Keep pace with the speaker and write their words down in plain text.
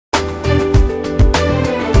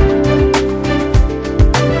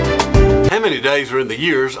many days are in the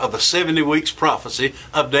years of the 70 weeks prophecy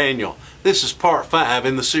of Daniel? This is part 5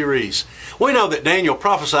 in the series. We know that Daniel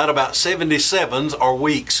prophesied about 77s or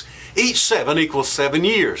weeks. Each 7 equals 7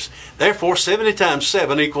 years. Therefore, 70 times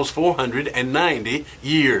 7 equals 490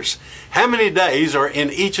 years. How many days are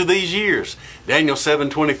in each of these years? Daniel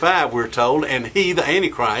 7:25, we're told, "And he, the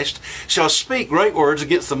Antichrist, shall speak great words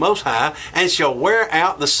against the Most High, and shall wear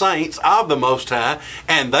out the saints of the Most High,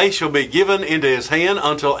 and they shall be given into his hand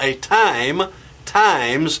until a time,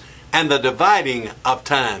 times, and the dividing of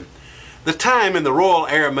time." The time in the Royal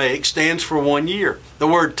Aramaic stands for 1 year. The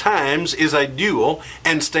word times is a dual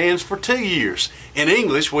and stands for 2 years. In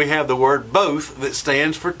English, we have the word both that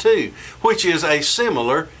stands for 2, which is a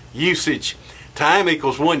similar usage. Time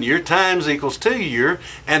equals 1 year, times equals 2 years,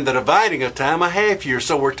 and the dividing of time a half year.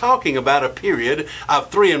 So we're talking about a period of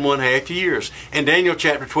 3½ years. In Daniel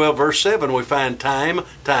chapter 12 verse 7 we find time,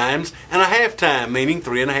 times, and a half time, meaning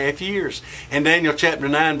 3½ years. In Daniel chapter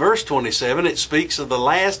 9 verse 27 it speaks of the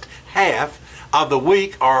last half of the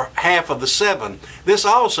week or half of the 7. This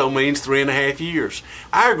also means 3½ years.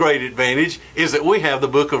 Our great advantage is that we have the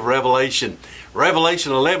book of Revelation.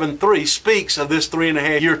 Revelation 11:3 speaks of this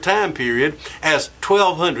 3½ year time period as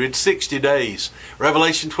 1260 days.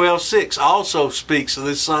 Revelation 12:6 also speaks of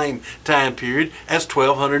this same time period as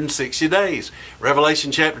 1260 days.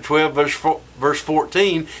 Revelation chapter 12 verse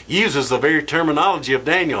 14 uses the very terminology of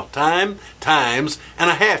Daniel, time, times, and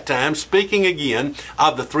a half time, speaking again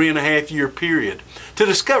of the 3½ year period. To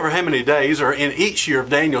discover how many days are in each year of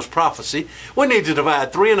Daniel's prophecy, we need to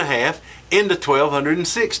divide 3½ into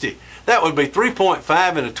 1260. That would be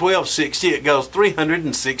 3.5 into 1260. It goes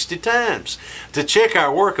 360 times. To check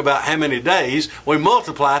our work about how many days, we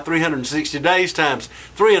multiply 360 days times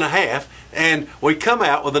 3½ and we come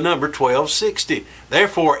out with the number 1260.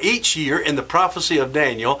 Therefore, each year in the prophecy of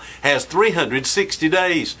Daniel has 360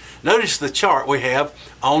 days. Notice the chart we have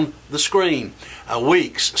on the screen.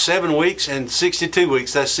 Weeks, 7 weeks and 62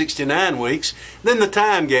 weeks. That's 69 weeks. Then the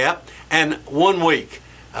time gap and 1 week.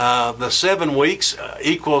 The 7 weeks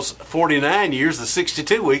equals 49 years. The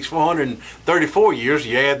 62 weeks, 434 years.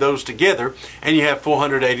 You add those together and you have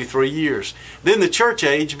 483 years. Then the church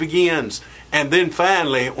age begins. And then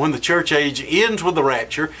finally, when the church age ends with the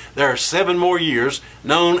rapture, there are 7 more years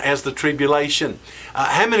known as the tribulation.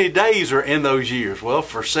 How many days are in those years? Well,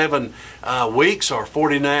 for 7 weeks or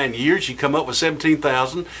 49 years, you come up with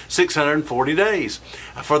 17,640 days.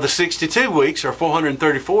 For the 62 weeks or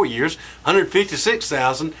 434 years,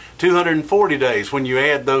 156,240 days. When you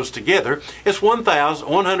add those together, it's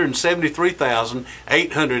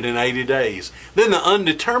 173,880 days. Then the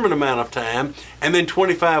undetermined amount of time, and then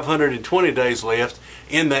 2,520 days left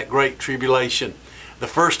in that great tribulation. The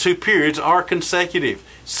first 2 periods are consecutive.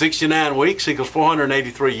 69 weeks equals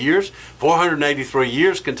 483 years. 483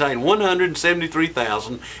 years contain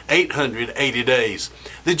 173,880 days.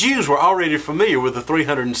 The Jews were already familiar with the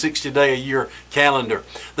 360-day-a-year calendar.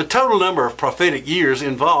 The total number of prophetic years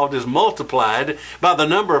involved is multiplied by the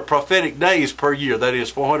number of prophetic days per year. That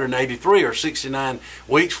is 483 or 69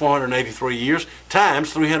 weeks, 483 years,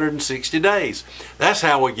 times 360 days. That's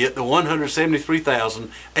how we get the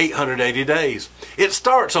 173,880 days. It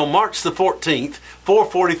starts on March the 14th,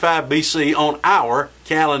 445 BC on our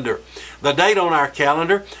calendar. The date on our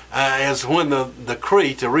calendar is when the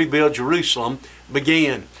decree to rebuild Jerusalem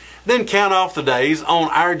began. Then count off the days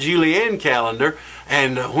on our Julian calendar,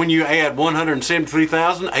 and when you add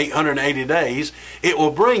 173,880 days, it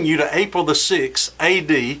will bring you to April the 6th,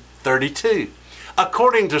 AD 32.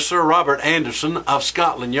 According to Sir Robert Anderson of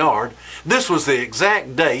Scotland Yard, this was the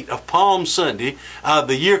exact date of Palm Sunday,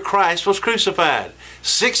 the year Christ was crucified.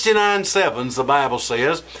 69 sevens, the Bible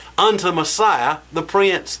says, unto Messiah the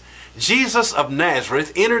Prince. Jesus of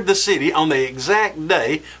Nazareth entered the city on the exact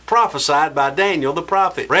day prophesied by Daniel the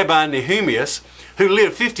prophet. Rabbi Nehemias, who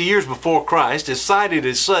lived 50 years before Christ, is cited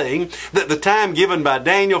as saying that the time given by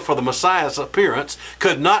Daniel for the Messiah's appearance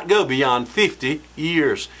could not go beyond 50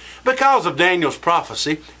 years. Because of Daniel's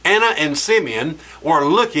prophecy, Anna and Simeon were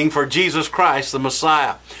looking for Jesus Christ the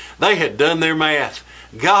Messiah. They had done their math.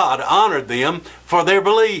 God honored them for their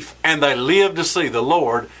belief, and they lived to see the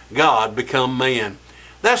Lord God become man.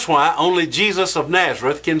 That's why only Jesus of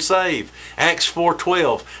Nazareth can save. Acts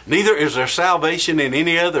 4:12, neither is there salvation in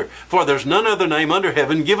any other, for there's none other name under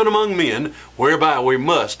heaven given among men whereby we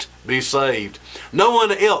must be saved. No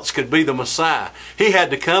one else could be the Messiah. He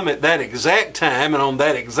had to come at that exact time and on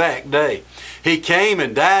that exact day. He came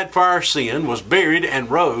and died for our sin, was buried,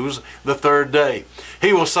 and rose the third day.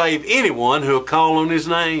 He will save anyone who will call on His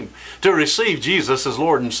name. To receive Jesus as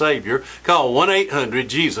Lord and Savior, call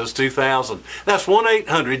 1-800-JESUS-2000. That's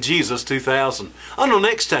 1-800-JESUS-2000. Until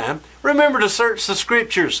next time, remember to search the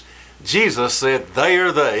Scriptures. Jesus said, "They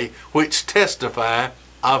are they which testify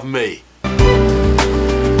of me."